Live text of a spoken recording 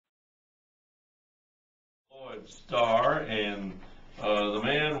Star, and the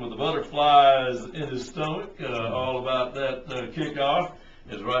man with the butterflies in his stomach, all about that kickoff,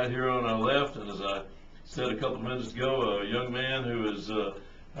 is right here on our left. And as I said a couple of minutes ago, a young man who has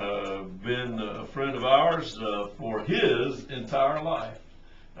been a friend of ours for his entire life.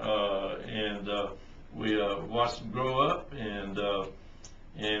 We watched him grow up and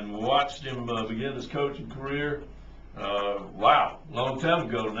watched him begin his coaching career. Wow, long time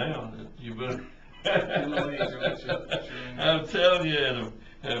ago now. You've been I'm telling you,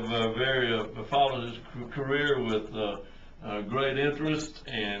 and have followed his career with great interest,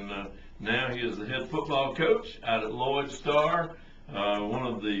 and now he is the head football coach out at Lloyd Star, one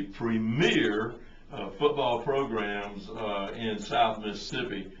of the premier football programs in South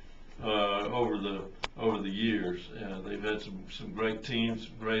Mississippi over the years. They've had some great teams,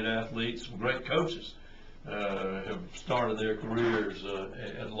 some great athletes, some great coaches. Have started their careers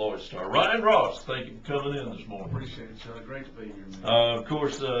at Lloyd Star. Ryan Ross, thank you for coming in this morning. Appreciate it, Charlie. Great to be here, man. Of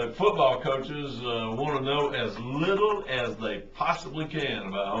course, football coaches want to know as little as they possibly can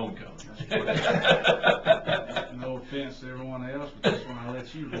about homecoming. No offense to everyone else, but this one I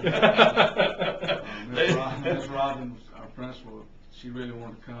let you do. Ms. Robin, our principal, she really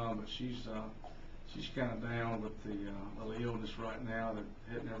wanted to come, but she's kind of down with the little illness right now that's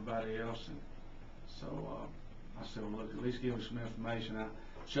hitting everybody else. And so I said, well, look, at least give us some information.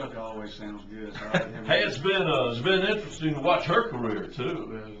 Chuck always sounds good. So hey, it's been interesting to watch her career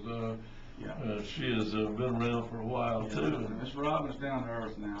too. As she has been around for a while too. Miss Robin's down to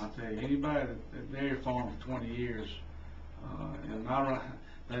earth now. I tell you, anybody that dairy farmed for 20 years, and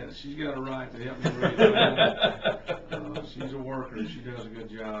she's got a right to help me read. She's a worker. She does a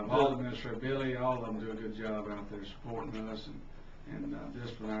good job. All the administrators, Billy, all of them do a good job out there supporting us and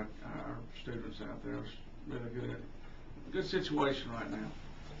discipline our students out there. It's really good situation right now.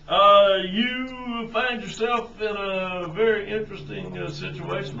 You find yourself in a very interesting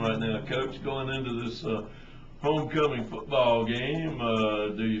situation right now, Coach, going into this homecoming football game.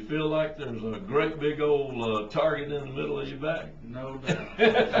 Do you feel like there's a great big old target in the middle of your back? No doubt.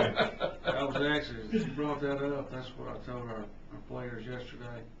 I was actually, you brought that up, that's what I told our players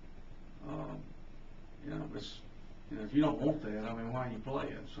yesterday. If you don't want that, I mean, why are you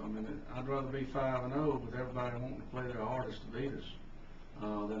playing? So, I mean, I'd rather be 5-0 with everybody wanting to play their hardest to beat us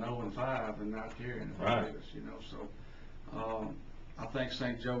than 0-5 and not caring if they beat us, So, I think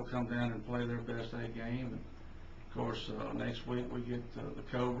St. Joe come down and play their best A game. And of course, next week we get the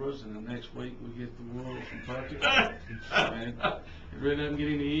Cobras, and the next week we get the Wolves from Puckett. And it really doesn't get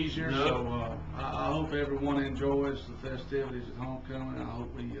any easier. No. So, I hope everyone enjoys the festivities at homecoming. I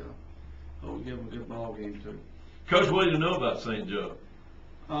hope we give them a good ball game too. Coach, what do you know about St. Joe?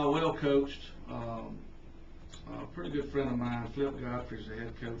 Well coached. A pretty good friend of mine, Flip Godfrey's the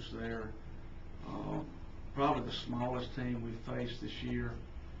head coach there. Probably the smallest team we faced this year,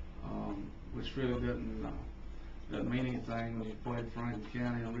 which really doesn't mean anything when you played Franklin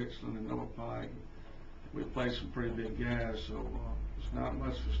County and Richland and North Pike. We played some pretty big guys, so it's not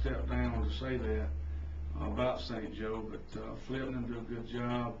much of a step down to say that about St. Joe, but Flip and them do a good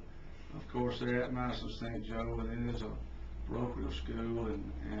job. Of course, they're at Madison St. Joe, and it is a parochial school, and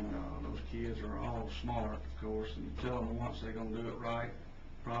those kids are all smart, of course, and you tell them once they're going to do it right,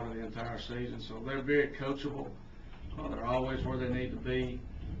 probably the entire season. So they're very coachable. They're always where they need to be.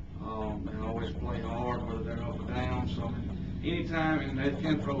 They always play hard, whether they're up or down. So anytime, and they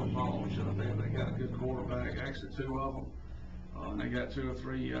can throw the ball. So they got a good quarterback, actually two of them. And they got 2 or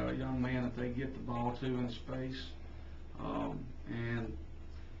 3 young men that they get the ball to in space.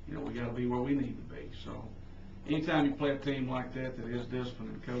 We got to be where we need to be. So anytime you play a team like that is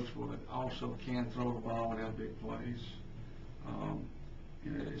disciplined and coachable, that also can throw the ball and have big plays,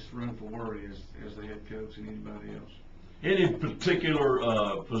 it's room for worry as the head coach and anybody else. Any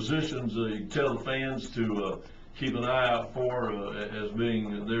particular positions you tell the fans to keep an eye out for as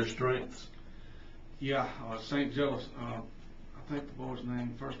being their strengths? Yeah, St. Joe's, I think the boy's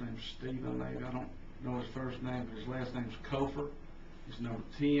first name's Stephen, maybe. I don't know his first name, but his last name's Kofer. He's number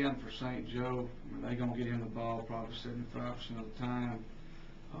 10 for St. Joe. I mean, they're going to get him the ball probably 75% of the time.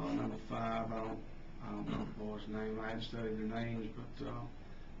 Number 5, I don't know the boy's name. I hadn't studied their names, but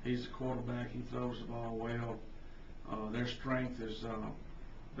he's the quarterback. He throws the ball well. Their strength is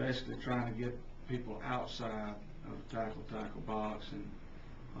basically trying to get people outside of the tackle box and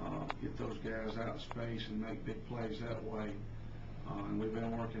get those guys out in space and make big plays that way. And we've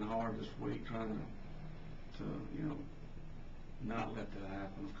been working hard this week trying to not let that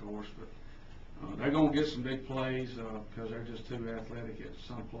happen, of course, but they're going to get some big plays because they're just too athletic at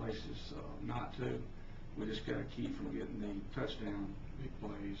some places not to. We just got to keep from getting the touchdown big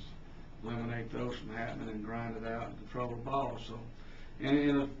plays eliminate those from happening and grind it out and control the ball. So,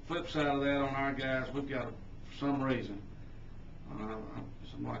 and the flip side of that on our guys, we've got, for some reason, I'm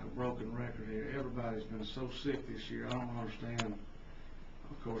like a broken record here. Everybody's been so sick this year. I don't understand.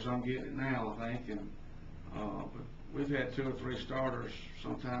 Of course, I'm getting it now, I think, but we've had 2 or 3 starters,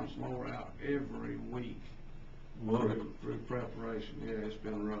 sometimes more, out every week through preparation. Yeah, it's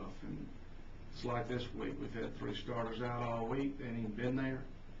been rough, and it's like this week. We've had 3 starters out all week. They ain't even been there.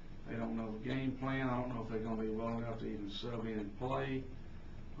 They don't know the game plan. I don't know if they're going to be well enough to even sub in and play.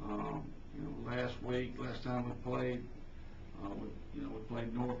 Last time we played, we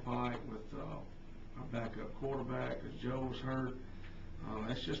played North Pike with our backup quarterback because Joe was hurt.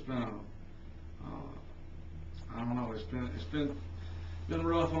 It's just been I don't know. It's been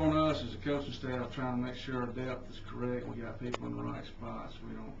rough on us as a coaching staff trying to make sure our depth is correct. We got people in the right spots.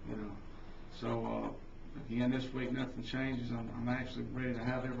 We don't, So again, this week nothing changes. I'm actually ready to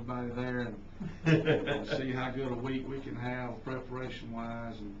have everybody there and see how good a week we can have preparation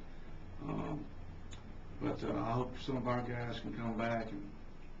wise. But I hope some of our guys can come back, and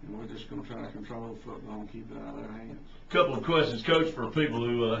we're just going to try to control the football and keep it out of their hands. Couple of questions, Coach, for people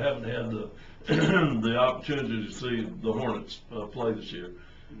who haven't had the opportunity to see the Hornets play this year.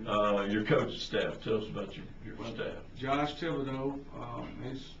 Your coaching staff, tell us about your staff. Josh Thibodeau,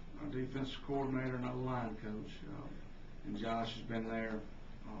 he's our defensive coordinator and O-line coach, and Josh has been there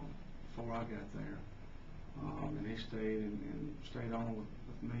before I got there, and he stayed on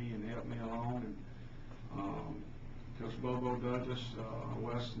with me and helped me along. And Coach Bobo Douglas, a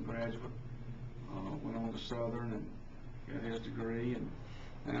Weston graduate, went on to Southern and got his degree, and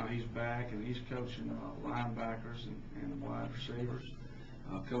now he's back and he's coaching linebackers and wide receivers.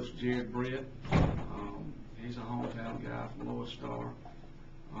 Coach Jared Britt, he's a hometown guy from Lloyd Star,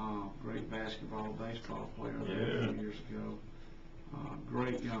 great basketball, baseball player there a few years ago.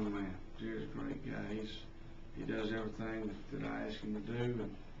 Great young man. Jared's a great guy. He does everything that I ask him to do,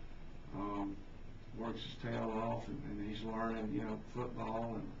 and works his tail off, and he's learning,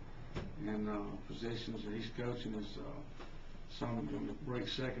 football and positions that he's coaching is some break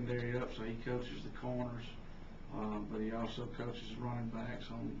secondary up, so he coaches the corners, but he also coaches running backs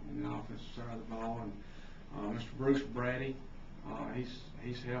on the offensive side of the ball. And Mr. Bruce Brady,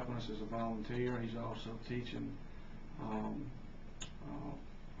 he's helping us as a volunteer. He's also teaching, I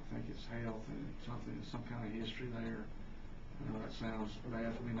think it's health and some kind of history there. I know that sounds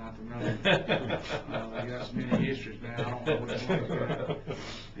bad for me not to know. They got so many histories now. I don't know which one he's got.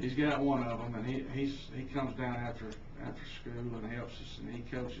 He's got one of them, and he comes down after school and helps us, and he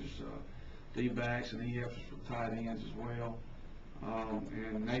coaches D-backs, and he helps us with tight ends as well.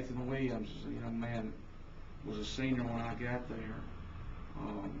 And Nathan Williams is a young man that was a senior when I got there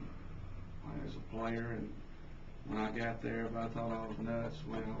as a player, and when I got there, everybody thought I was nuts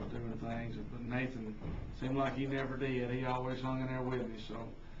the way I was doing things. But Nathan seemed like he never did. He always hung in there with me. So,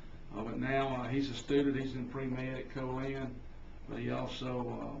 but now he's a student. He's in pre-med at Colin, but he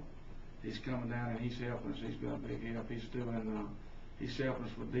also he's coming down and he's helping us. He's been a big help. He's helping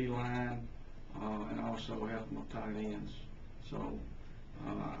us with D-line and also helping with tight ends. So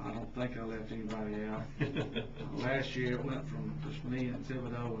I don't think I left anybody out. Last year it went from just me and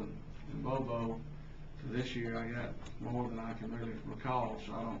Thibodeau and Bobo. This year I got more than I can really recall,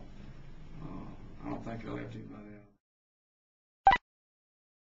 so I don't think I left anybody out.